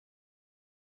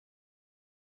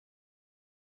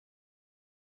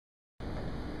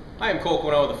Hi, I'm Cole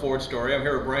Quinn with the Ford Story. I'm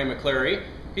here with Brian McClary.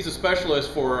 He's a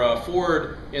specialist for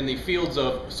Ford in the fields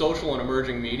of social and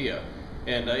emerging media.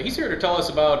 And he's here to tell us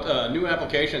about new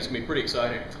applications. It's going to be pretty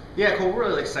exciting. Yeah, Cole, we're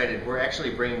really excited. We're actually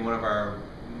bringing one of our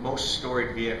most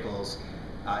storied vehicles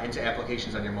into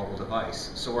applications on your mobile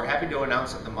device. So we're happy to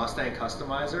announce that the Mustang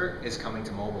Customizer is coming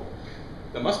to mobile.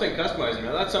 The Mustang Customizer,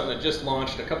 now that's something that just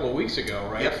launched a couple of weeks ago,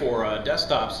 right? Yep. For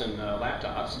desktops and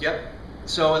laptops. Yep.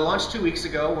 So it launched 2 weeks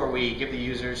ago, where we give the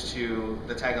users to,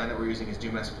 the tagline that we're using is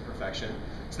 "Do Mess with Perfection."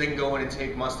 So they can go in and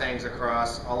take Mustangs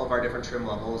across all of our different trim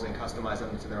levels and customize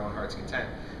them to their own heart's content.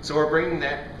 So we're bringing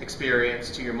that experience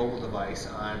to your mobile device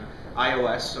on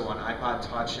iOS, so on iPod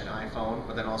Touch and iPhone,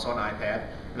 but then also on iPad.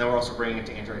 And then we're also bringing it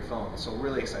to Android phones. So we're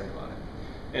really excited about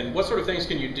it. And what sort of things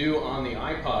can you do on the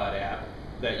iPod app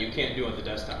that you can't do on the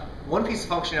desktop? One piece of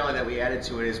functionality that we added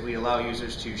to it is we allow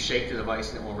users to shake the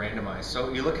device and it will randomize.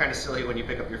 So you look kind of silly when you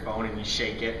pick up your phone and you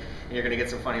shake it, and you're going to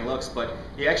get some funny looks, but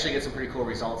you actually get some pretty cool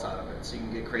results out of it. So you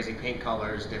can get crazy paint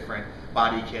colors, different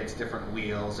body kits, different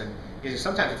wheels, and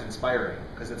sometimes it's inspiring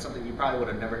because it's something you probably would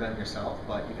have never done yourself,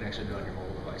 but you can actually do it on your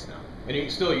mobile device now. And you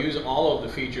can still use all of the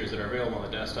features that are available on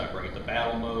the desktop, right? The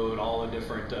battle mode, all the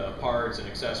different parts and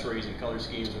accessories and color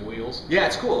schemes and wheels. Yeah,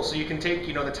 it's cool. So you can take,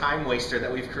 the time waster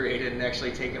that we've created and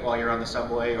actually take it while you're on the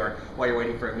subway or while you're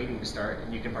waiting for a meeting to start,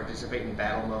 and you can participate in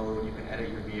battle mode, you can edit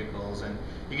your vehicles, and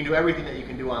you can do everything that you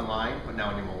can do online, but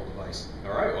now on your mobile device.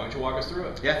 All right, why don't you walk us through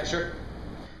it? Yeah, for sure.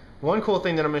 One cool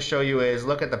thing that I'm going to show you is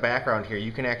look at the background here.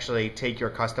 You can actually take your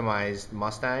customized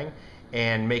Mustang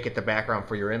and make it the background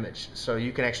for your image. So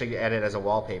you can actually add it as a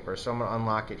wallpaper. So I'm going to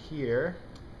unlock it here.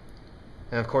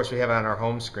 And of course we have it on our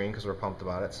home screen because we're pumped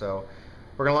about it. So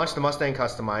we're going to launch the Mustang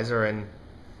Customizer, and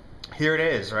here it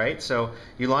is, right? So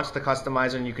you launch the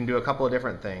Customizer and you can do a couple of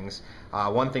different things.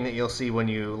 One thing that you'll see when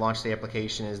you launch the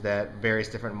application is that various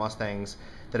different Mustangs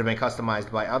that have been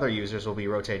customized by other users will be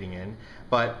rotating in.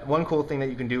 But one cool thing that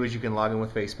you can do is you can log in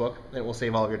with Facebook. It will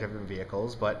save all of your different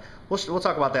vehicles, but we'll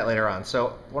talk about that later on.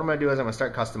 So what I'm going to do is I'm going to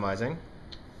start customizing.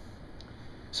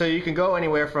 So you can go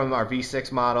anywhere from our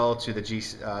V6 model to the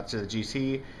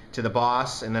GT, to the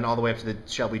Boss, and then all the way up to the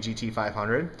Shelby GT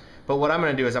 500. But what I'm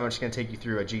going to do is I'm just going to take you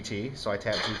through a GT. So I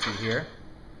tap GT here,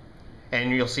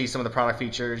 and you'll see some of the product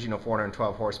features.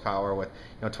 412 horsepower with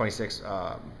 26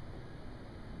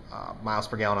 miles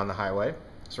per gallon on the highway.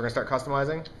 So we're going to start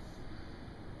customizing.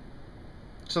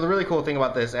 So the really cool thing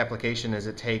about this application is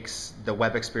it takes the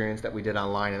web experience that we did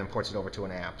online and imports it over to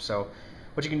an app. So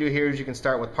what you can do here is you can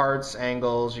start with parts,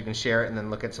 angles, you can share it, and then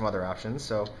look at some other options.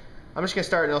 So I'm just going to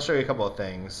start and I'll show you a couple of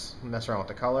things. Mess around with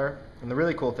the color. And the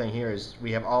really cool thing here is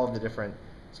we have all of the different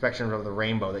spectrums of the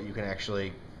rainbow that you can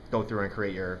actually go through and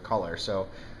create your color. So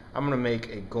I'm going to make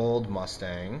a gold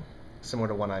Mustang, similar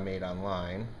to one I made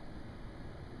online.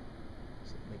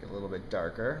 So make it a little bit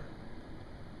darker.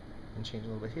 And change a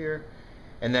little bit here.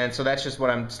 And then, so that's just what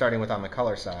I'm starting with on the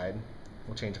color side.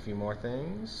 We'll change a few more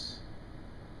things.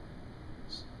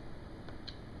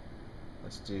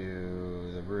 Let's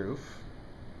do the roof.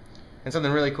 And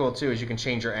something really cool too is you can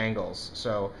change your angles.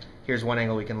 So here's one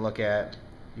angle we can look at.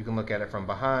 You can look at it from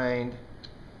behind.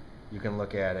 You can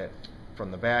look at it from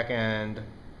the back end.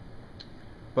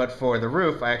 But for the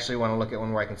roof, I actually want to look at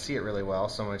one where I can see it really well.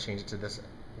 So I'm going to change it to this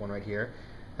one right here.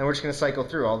 And we're just going to cycle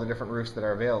through all the different roofs that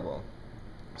are available.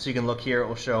 So you can look here, it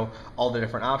will show all the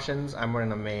different options. I'm going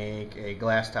to make a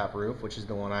glass top roof, which is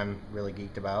the one I'm really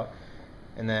geeked about.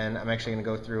 And then I'm actually going to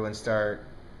go through and start,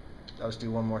 I'll just do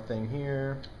one more thing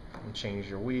here, and change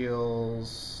your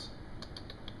wheels.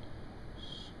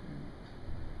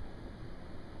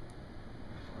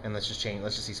 And let's just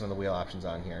see some of the wheel options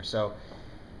on here. So,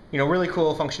 really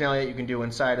cool functionality that you can do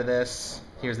inside of this.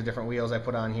 Here's the different wheels I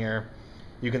put on here.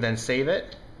 You can then save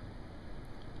it.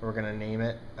 We're going to name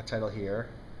it a title here.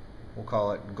 We'll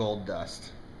call it Gold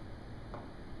Dust.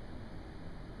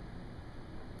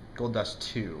 Gold Dust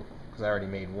 2, because I already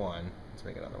made one. Let's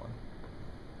make another one.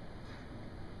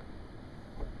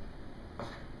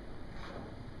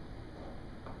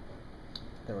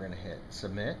 Then we're going to hit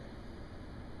Submit.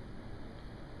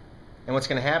 And what's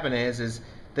going to happen is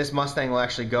this Mustang will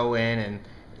actually go in, and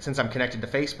since I'm connected to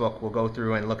Facebook, we'll go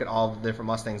through and look at all the different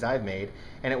Mustangs I've made,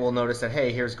 and it will notice that,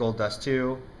 hey, here's Gold Dust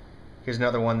 2. Here's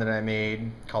another one that I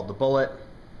made called the Bullet.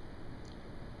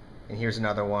 And here's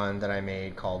another one that I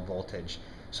made called Voltage.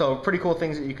 So pretty cool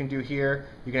things that you can do here.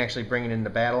 You can actually bring it into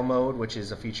battle mode, which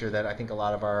is a feature that I think a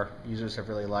lot of our users have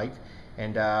really liked,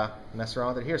 and mess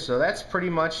around with it here. So that's pretty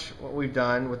much what we've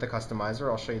done with the Customizer.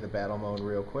 I'll show you the battle mode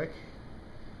real quick.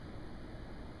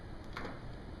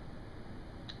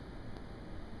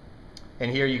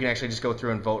 And here you can actually just go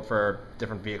through and vote for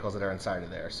different vehicles that are inside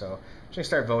of there. So I'm just going to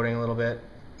start voting a little bit.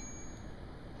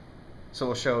 So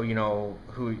it'll show, you know,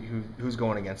 who's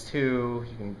going against who.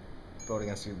 You can vote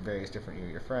against your various different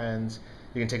your friends.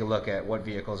 You can take a look at what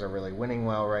vehicles are really winning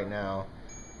well right now,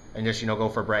 and just, you know, go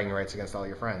for bragging rights against all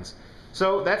your friends.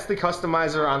 So that's the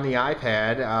customizer on the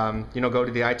iPad. You know, go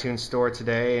to the iTunes store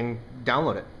today and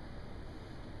download it.